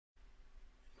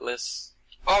this.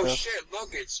 Oh shit, look,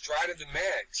 it's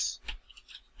DryToTheMax.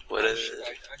 What is it?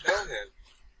 I know him.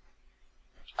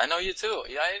 I know you too.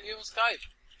 Yeah, I have you on Skype.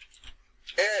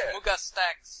 Yeah. Who got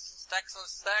stacks? Stacks on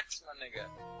stacks, my nigga.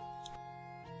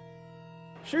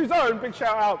 Shoes On, big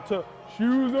shout out to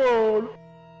Shoes On.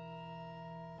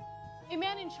 A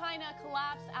man in China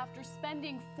collapsed after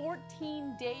spending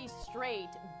 14 days straight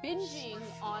binging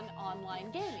on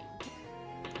online gaming.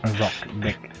 Rock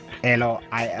Dick. Hello,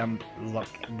 I am Rock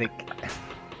Dick.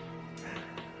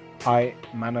 I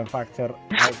manufacture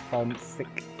iPhone 6.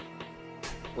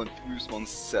 When Bruce once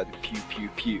said pew pew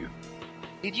pew.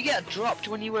 Did you get dropped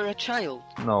when you were a child?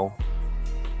 No.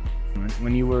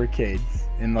 When you were kids,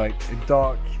 in like a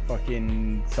dark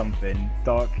fucking something,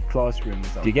 dark classroom or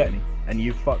something, do you get me? And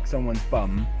you fuck someone's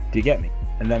bum, do you get me?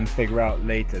 And then figure out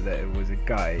later that it was a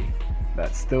guy,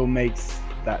 that's still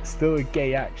a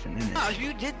gay action, isn't it? Oh,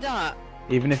 you did that!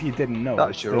 Even if you didn't know,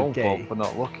 that's your own gay. fault for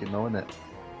not looking though, isn't it?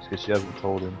 It's because she hasn't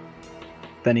told him.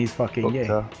 Then he's fucking gay.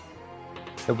 Yeah,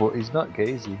 but he's not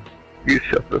gay, is he? You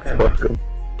shut the fuck up.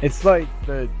 It's like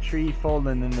the tree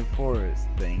falling in the forest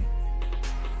thing.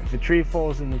 If a tree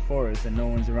falls in the forest and no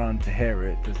one's around to hear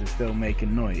it, does it still make a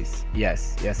noise?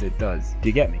 Yes, it does. Do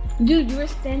you get me? Dude, you were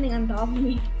standing on top of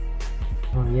me.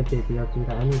 Oh yeah, baby, I'll do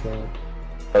that any day.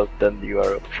 Well, then you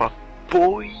are a fuck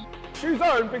boy. Shoes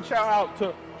On, big shout out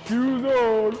to Shoes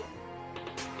On.